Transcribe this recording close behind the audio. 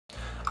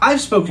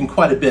I've spoken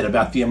quite a bit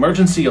about the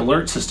emergency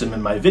alert system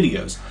in my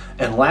videos,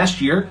 and last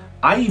year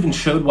I even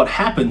showed what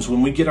happens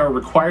when we get our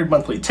required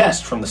monthly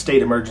test from the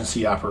State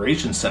Emergency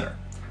Operations Center.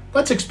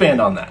 Let's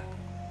expand on that.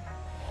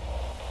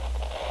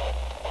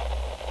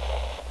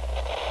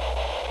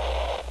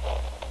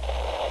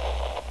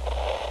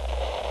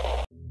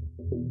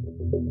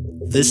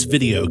 This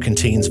video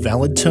contains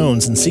valid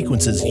tones and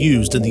sequences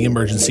used in the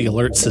emergency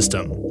alert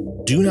system.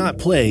 Do not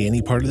play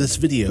any part of this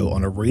video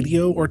on a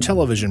radio or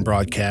television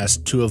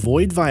broadcast to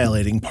avoid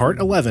violating Part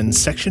 11,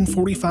 Section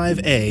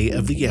 45A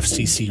of the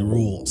FCC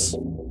rules.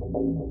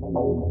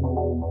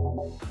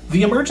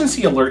 The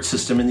emergency alert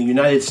system in the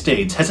United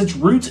States has its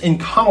roots in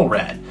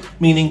CONELRAD,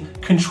 meaning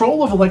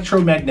Control of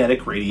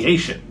Electromagnetic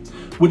Radiation,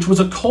 which was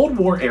a Cold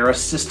War-era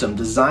system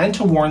designed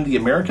to warn the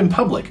American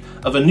public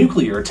of a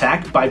nuclear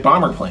attack by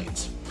bomber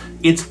planes.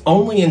 Its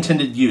only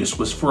intended use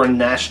was for a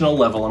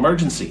national-level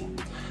emergency.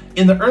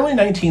 In the early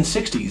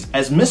 1960s,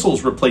 as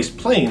missiles replaced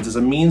planes as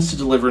a means to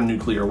deliver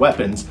nuclear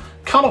weapons,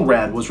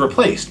 CONELRAD was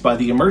replaced by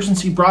the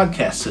Emergency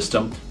Broadcast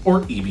System,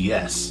 or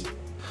EBS.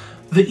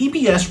 The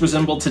EBS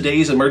resembled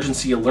today's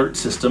emergency alert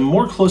system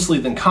more closely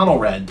than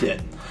CONELRAD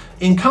did.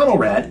 In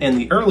CONELRAD and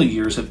the early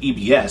years of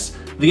EBS,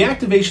 the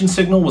activation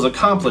signal was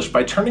accomplished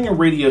by turning a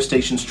radio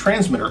station's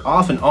transmitter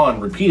off and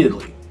on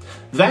repeatedly.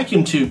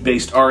 Vacuum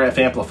tube-based RF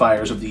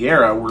amplifiers of the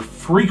era were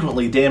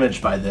frequently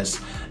damaged by this,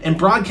 and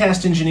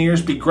broadcast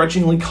engineers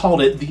begrudgingly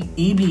called it the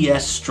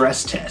EBS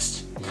stress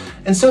test.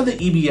 And so the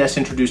EBS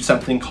introduced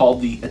something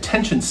called the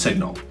attention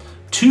signal,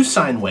 two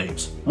sine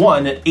waves,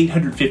 one at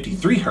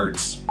 853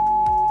 Hz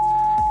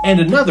and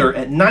another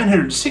at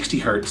 960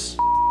 Hz,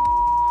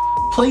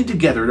 played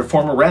together to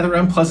form a rather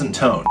unpleasant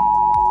tone.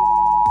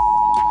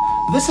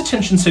 This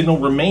attention signal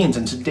remains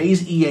in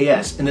today's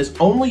EAS and is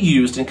only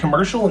used in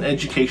commercial and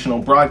educational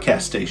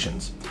broadcast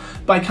stations.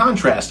 By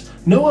contrast,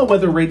 NOAA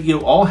Weather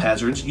Radio All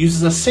Hazards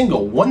uses a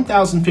single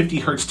 1050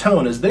 Hz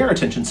tone as their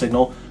attention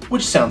signal,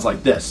 which sounds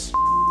like this.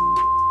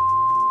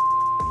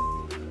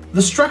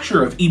 The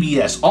structure of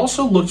EBS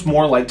also looked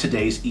more like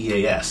today's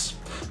EAS.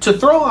 To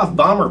throw off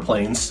bomber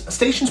planes,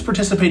 stations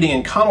participating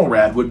in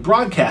CONELRAD would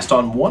broadcast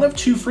on one of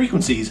two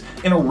frequencies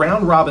in a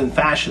round-robin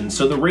fashion,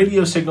 so the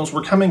radio signals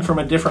were coming from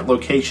a different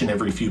location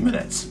every few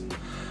minutes.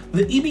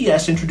 The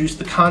EBS introduced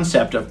the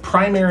concept of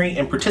primary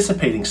and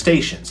participating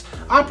stations,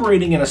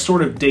 operating in a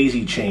sort of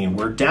daisy chain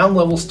where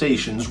down-level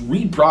stations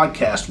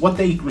rebroadcast what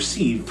they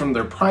received from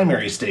their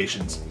primary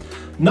stations.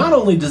 Not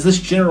only does this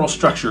general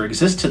structure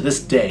exist to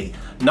this day,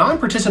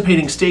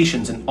 non-participating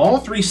stations in all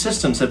three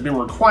systems have been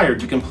required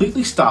to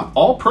completely stop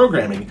all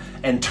programming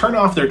and turn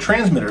off their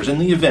transmitters in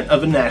the event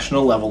of a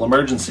national-level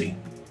emergency.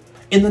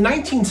 In the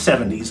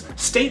 1970s,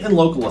 state and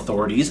local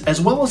authorities, as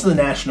well as the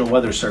National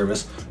Weather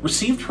Service,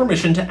 received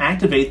permission to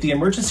activate the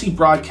emergency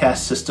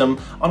broadcast system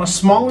on a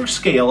smaller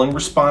scale in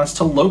response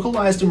to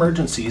localized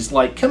emergencies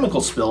like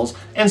chemical spills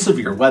and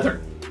severe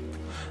weather.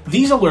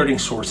 These alerting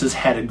sources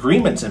had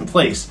agreements in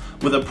place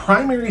with a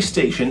primary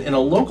station in a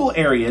local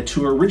area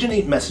to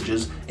originate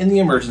messages in the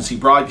emergency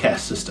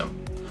broadcast system.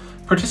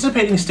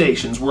 Participating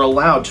stations were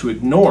allowed to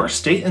ignore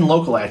state and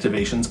local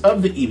activations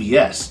of the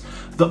EBS.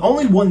 The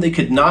only one they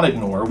could not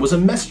ignore was a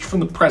message from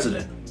the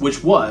President,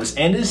 which was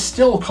and is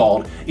still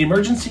called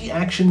Emergency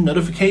Action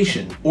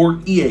Notification, or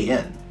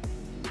EAN.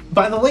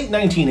 By the late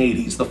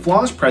 1980s, the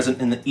flaws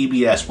present in the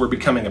EBS were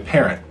becoming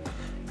apparent.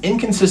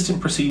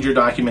 Inconsistent procedure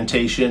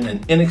documentation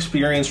and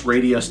inexperienced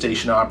radio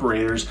station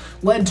operators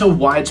led to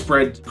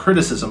widespread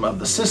criticism of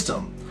the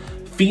system.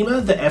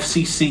 FEMA, the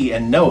FCC,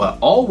 and NOAA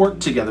all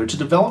worked together to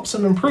develop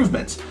some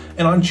improvements,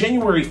 and on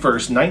January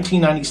 1st,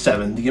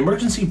 1997, the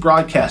emergency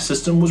broadcast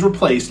system was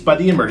replaced by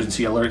the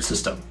emergency alert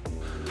system.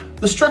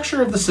 The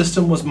structure of the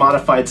system was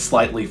modified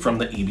slightly from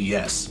the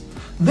EBS.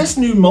 This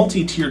new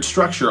multi-tiered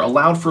structure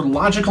allowed for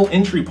logical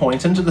entry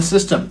points into the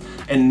system,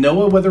 and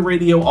NOAA Weather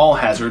Radio All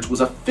Hazards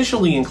was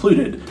officially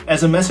included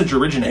as a message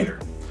originator.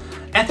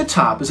 At the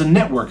top is a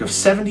network of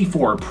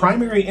 74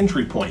 primary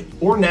entry point,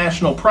 or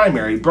national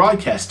primary,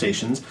 broadcast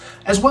stations,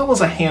 as well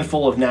as a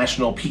handful of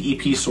national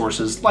PEP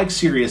sources like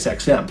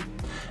SiriusXM.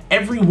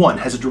 Every one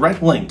has a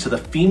direct link to the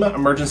FEMA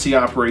Emergency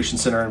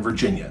Operations Center in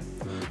Virginia.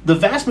 The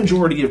vast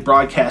majority of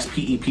broadcast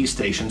PEP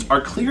stations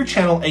are clear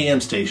channel AM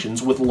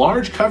stations with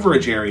large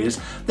coverage areas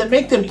that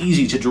make them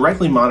easy to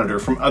directly monitor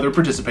from other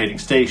participating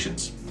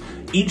stations.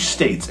 Each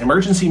state's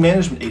emergency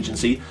management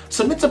agency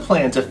submits a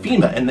plan to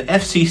FEMA and the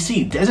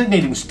FCC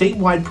designating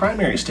statewide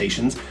primary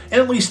stations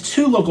and at least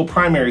two local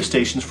primary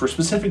stations for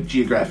specific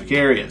geographic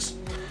areas.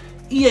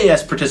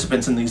 EAS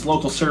participants in these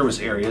local service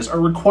areas are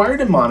required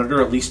to monitor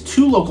at least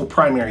two local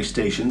primary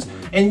stations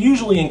and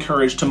usually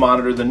encouraged to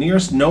monitor the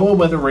nearest NOAA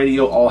Weather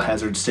Radio All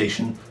Hazards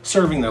station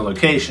serving their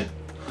location.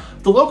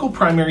 The local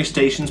primary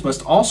stations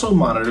must also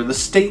monitor the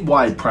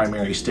statewide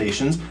primary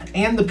stations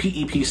and the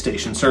PEP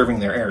station serving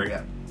their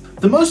area.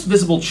 The most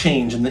visible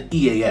change in the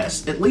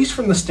EAS, at least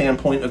from the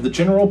standpoint of the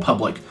general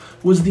public,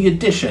 was the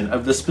addition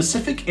of the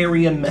Specific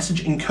Area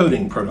Message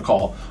Encoding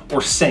Protocol,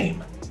 or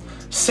SAME.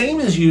 SAME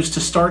is used to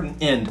start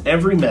and end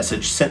every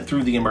message sent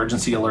through the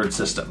emergency alert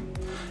system.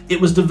 It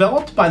was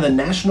developed by the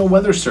National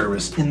Weather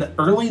Service in the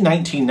early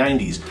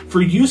 1990s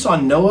for use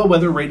on NOAA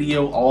Weather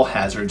Radio All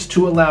Hazards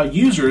to allow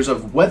users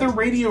of weather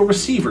radio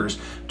receivers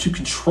to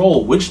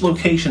control which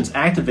locations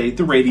activate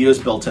the radio's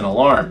built-in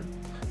alarm.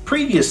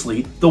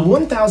 Previously, the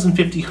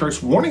 1050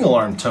 Hz warning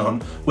alarm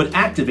tone would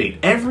activate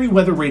every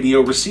weather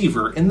radio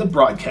receiver in the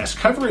broadcast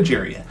coverage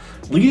area,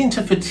 leading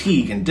to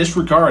fatigue and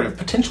disregard of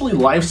potentially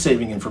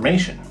life-saving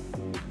information.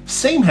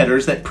 Same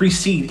headers that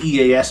precede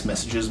EAS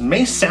messages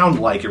may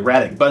sound like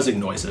erratic buzzing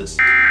noises,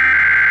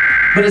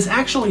 but it's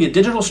actually a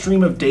digital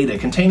stream of data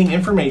containing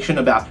information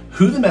about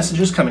who the message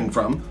is coming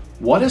from,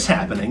 what is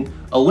happening,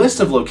 a list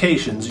of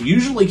locations,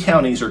 usually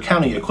counties or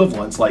county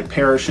equivalents like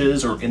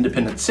parishes or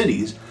independent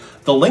cities,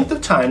 the length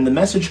of time the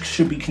message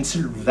should be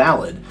considered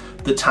valid,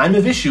 the time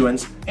of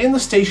issuance, and the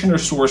station or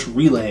source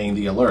relaying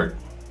the alert.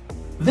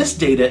 This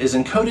data is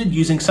encoded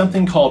using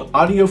something called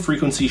audio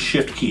frequency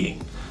shift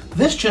keying.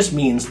 This just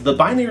means the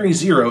binary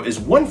 0 is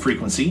one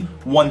frequency,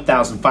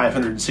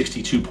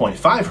 1562.5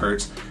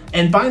 Hz,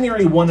 and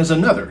binary 1 is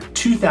another,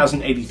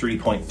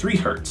 2083.3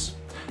 Hz.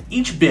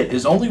 Each bit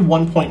is only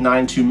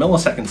 1.92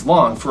 milliseconds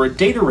long for a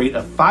data rate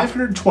of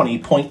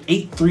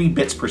 520.83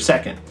 bits per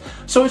second,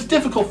 so it's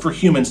difficult for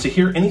humans to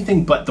hear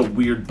anything but the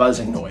weird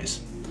buzzing noise.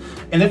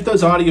 And if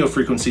those audio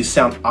frequencies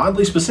sound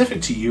oddly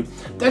specific to you,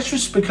 that's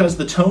just because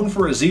the tone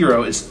for a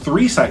 0 is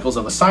 3 cycles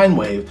of a sine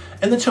wave,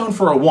 and the tone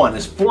for a 1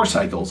 is 4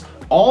 cycles,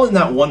 all in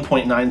that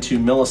 1.92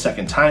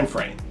 millisecond time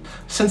frame.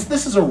 Since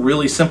this is a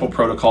really simple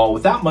protocol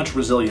without much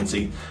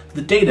resiliency,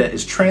 the data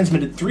is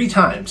transmitted 3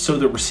 times so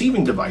the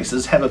receiving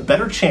devices have a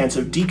better chance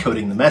of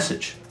decoding the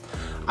message.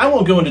 I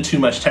won't go into too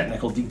much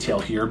technical detail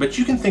here, but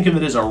you can think of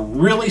it as a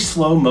really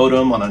slow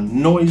modem on a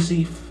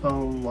noisy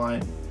phone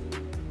line.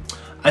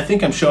 I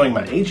think I'm showing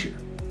my age here.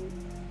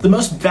 The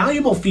most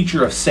valuable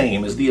feature of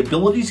SAME is the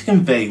ability to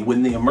convey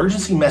when the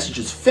emergency message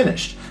is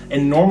finished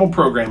and normal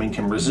programming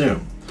can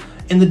resume.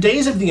 In the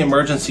days of the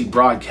emergency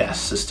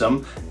broadcast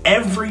system,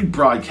 every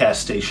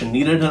broadcast station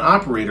needed an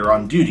operator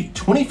on duty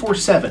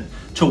 24/7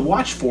 to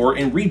watch for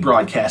and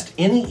rebroadcast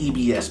any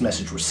EBS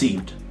message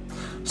received.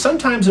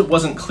 Sometimes it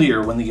wasn't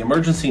clear when the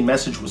emergency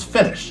message was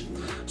finished,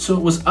 so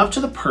it was up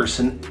to the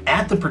person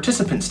at the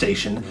participant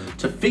station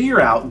to figure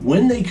out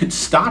when they could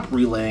stop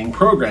relaying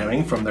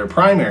programming from their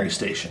primary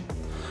station.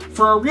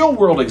 For a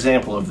real-world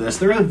example of this,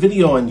 there is a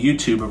video on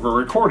YouTube of a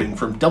recording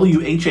from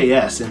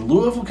WHAS in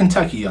Louisville,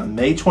 Kentucky on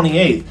May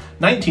 28,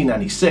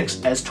 1996,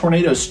 as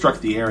tornadoes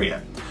struck the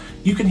area.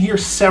 You can hear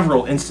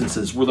several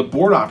instances where the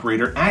board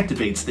operator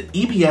activates the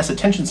EBS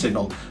attention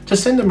signal to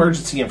send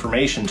emergency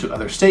information to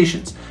other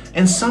stations,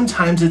 and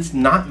sometimes it's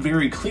not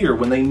very clear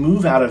when they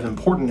move out of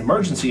important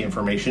emergency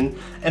information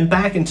and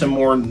back into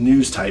more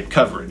news-type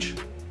coverage.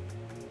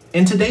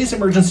 In today's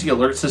emergency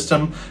alert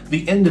system,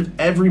 the end of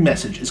every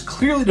message is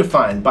clearly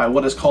defined by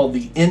what is called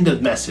the end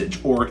of message,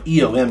 or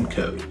EOM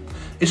code.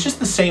 It's just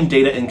the same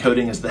data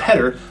encoding as the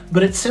header,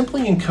 but it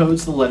simply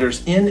encodes the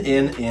letters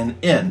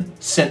NNNN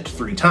sent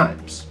 3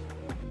 times.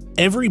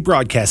 Every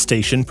broadcast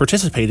station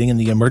participating in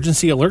the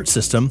emergency alert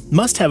system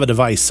must have a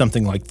device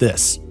something like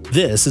this.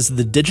 This is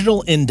the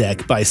Digital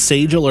Indec by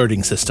Sage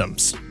Alerting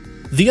Systems.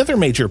 The other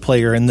major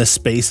player in this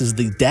space is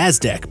the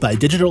DASDEC by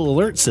Digital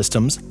Alert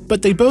Systems,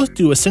 but they both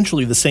do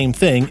essentially the same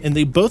thing and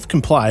they both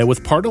comply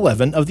with Part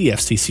 11 of the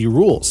FCC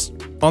rules.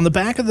 On the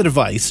back of the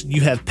device, you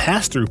have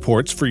pass-through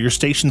ports for your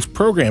station's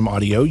program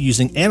audio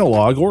using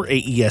analog or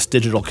AES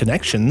digital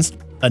connections,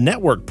 a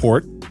network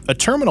port, a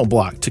terminal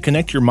block to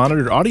connect your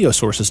monitored audio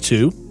sources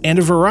to, and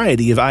a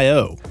variety of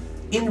I/O.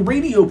 In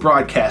radio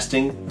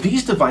broadcasting,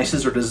 these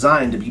devices are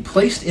designed to be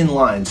placed in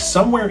lines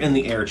somewhere in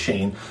the air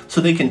chain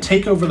so they can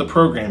take over the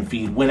program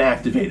feed when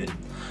activated.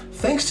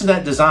 Thanks to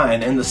that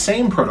design and the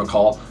same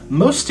protocol,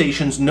 most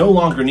stations no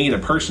longer need a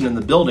person in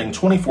the building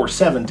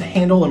 24/7 to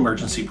handle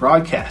emergency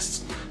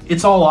broadcasts.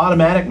 It's all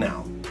automatic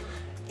now.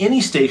 Any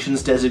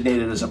stations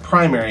designated as a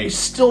primary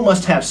still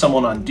must have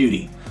someone on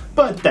duty,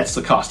 but that's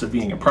the cost of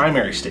being a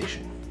primary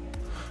station.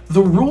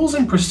 The rules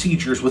and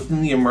procedures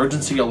within the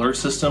emergency alert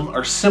system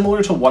are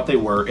similar to what they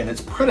were in its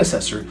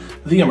predecessor,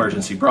 the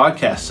emergency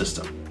broadcast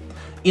system.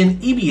 In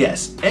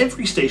EBS,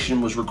 every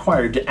station was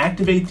required to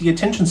activate the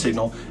attention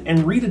signal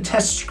and read a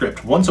test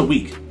script once a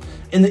week.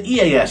 In the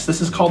EAS,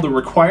 this is called the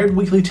required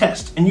weekly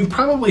test, and you've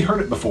probably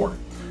heard it before.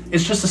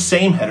 It's just the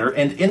same header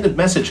and end of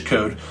message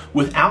code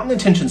without an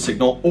attention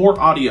signal or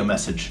audio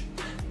message.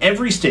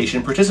 Every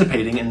station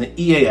participating in the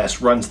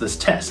EAS runs this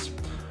test.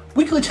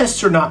 Weekly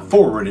tests are not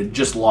forwarded,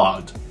 just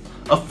logged.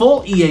 A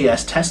full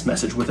EAS test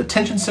message with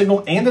attention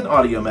signal and an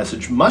audio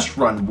message must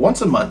run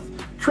once a month,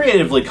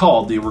 creatively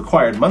called the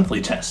required monthly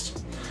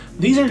test.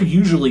 These are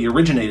usually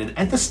originated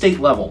at the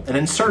state level and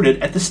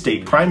inserted at the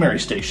state primary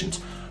stations,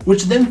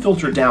 which then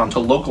filter down to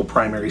local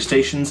primary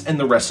stations and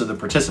the rest of the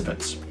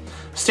participants.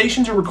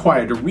 Stations are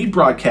required to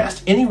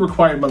rebroadcast any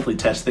required monthly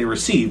test they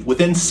receive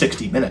within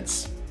 60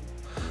 minutes.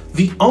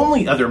 The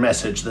only other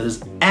message that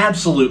is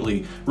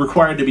absolutely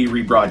required to be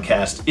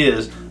rebroadcast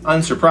is,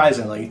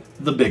 unsurprisingly,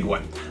 the big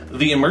one,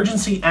 the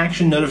Emergency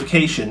Action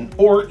Notification,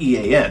 or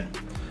EAN.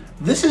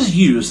 This is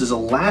used as a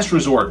last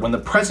resort when the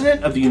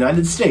President of the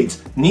United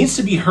States needs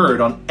to be heard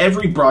on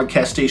every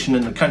broadcast station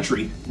in the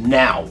country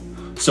now,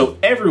 so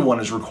everyone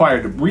is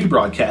required to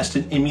rebroadcast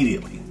it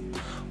immediately.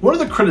 One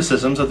of the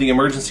criticisms of the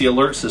emergency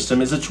alert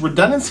system is its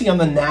redundancy on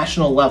the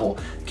national level,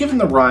 given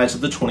the rise of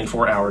the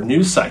 24-hour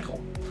news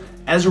cycle.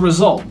 As a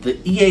result,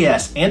 the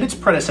EAS and its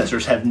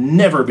predecessors have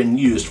never been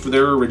used for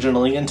their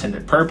originally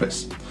intended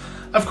purpose.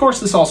 Of course,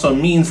 this also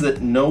means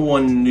that no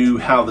one knew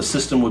how the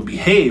system would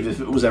behave if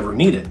it was ever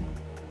needed.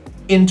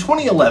 In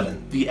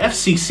 2011, the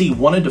FCC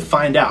wanted to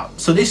find out,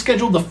 so they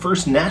scheduled the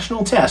first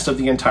national test of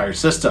the entire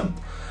system.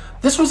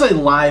 This was a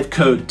live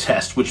code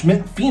test, which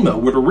meant FEMA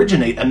would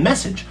originate a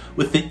message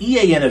with the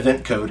EAN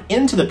event code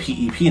into the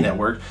PEP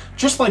network,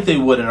 just like they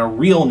would in a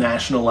real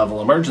national level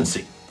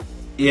emergency.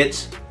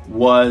 It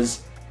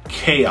was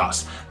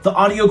chaos. The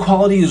audio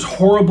quality is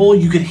horrible.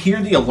 You could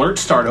hear the alert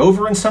start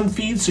over in some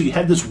feeds, so you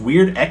had this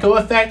weird echo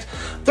effect.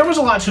 There was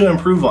a lot to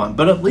improve on,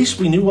 but at least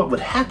we knew what would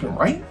happen,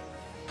 right?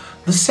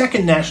 The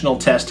second national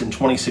test in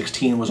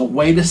 2016 was a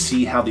way to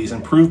see how these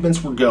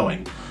improvements were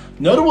going.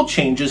 Notable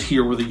changes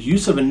here were the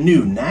use of a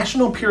new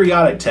National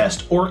Periodic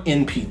Test, or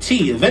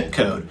NPT, event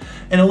code,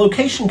 and a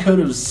location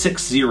code of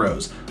 6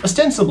 zeros,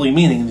 ostensibly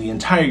meaning the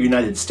entire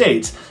United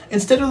States,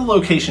 instead of the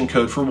location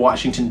code for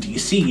Washington,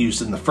 D.C.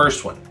 used in the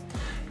first one.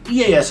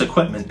 EAS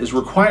equipment is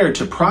required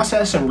to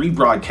process and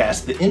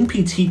rebroadcast the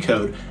NPT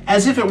code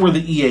as if it were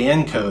the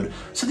EAN code,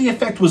 so the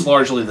effect was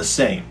largely the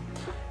same.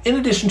 In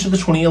addition to the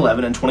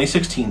 2011 and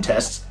 2016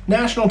 tests,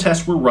 national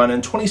tests were run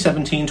in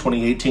 2017,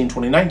 2018,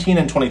 2019,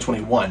 and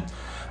 2021.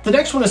 The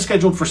next one is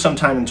scheduled for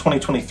sometime in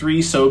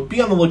 2023, so be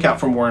on the lookout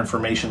for more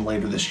information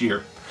later this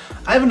year.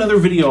 I have another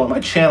video on my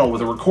channel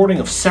with a recording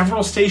of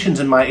several stations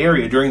in my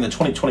area during the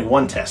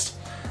 2021 test.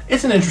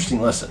 It's an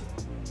interesting listen.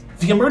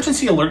 The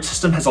emergency alert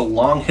system has a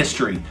long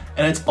history,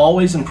 and it's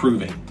always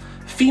improving.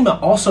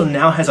 FEMA also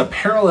now has a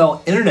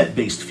parallel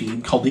internet-based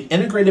feed called the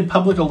Integrated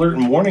Public Alert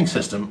and Warning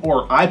System,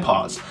 or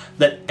IPAWS,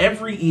 that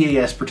every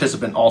EAS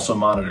participant also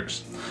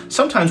monitors.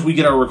 Sometimes we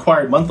get our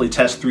required monthly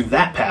test through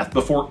that path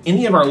before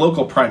any of our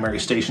local primary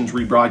stations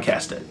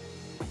rebroadcast it.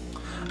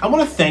 I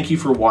want to thank you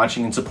for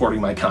watching and supporting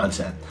my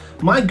content.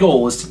 My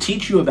goal is to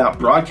teach you about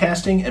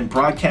broadcasting and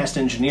broadcast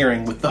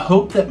engineering with the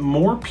hope that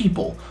more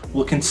people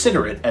will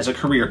consider it as a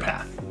career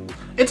path.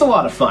 It's a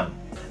lot of fun.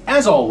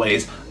 As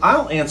always,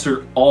 I'll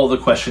answer all the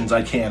questions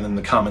I can in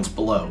the comments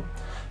below.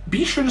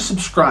 Be sure to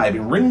subscribe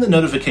and ring the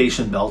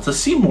notification bell to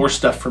see more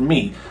stuff from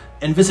me,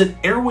 and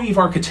visit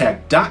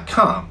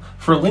airwavearchitect.com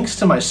for links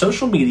to my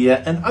social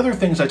media and other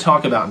things I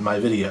talk about in my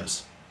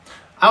videos.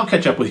 I'll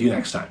catch up with you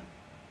next time.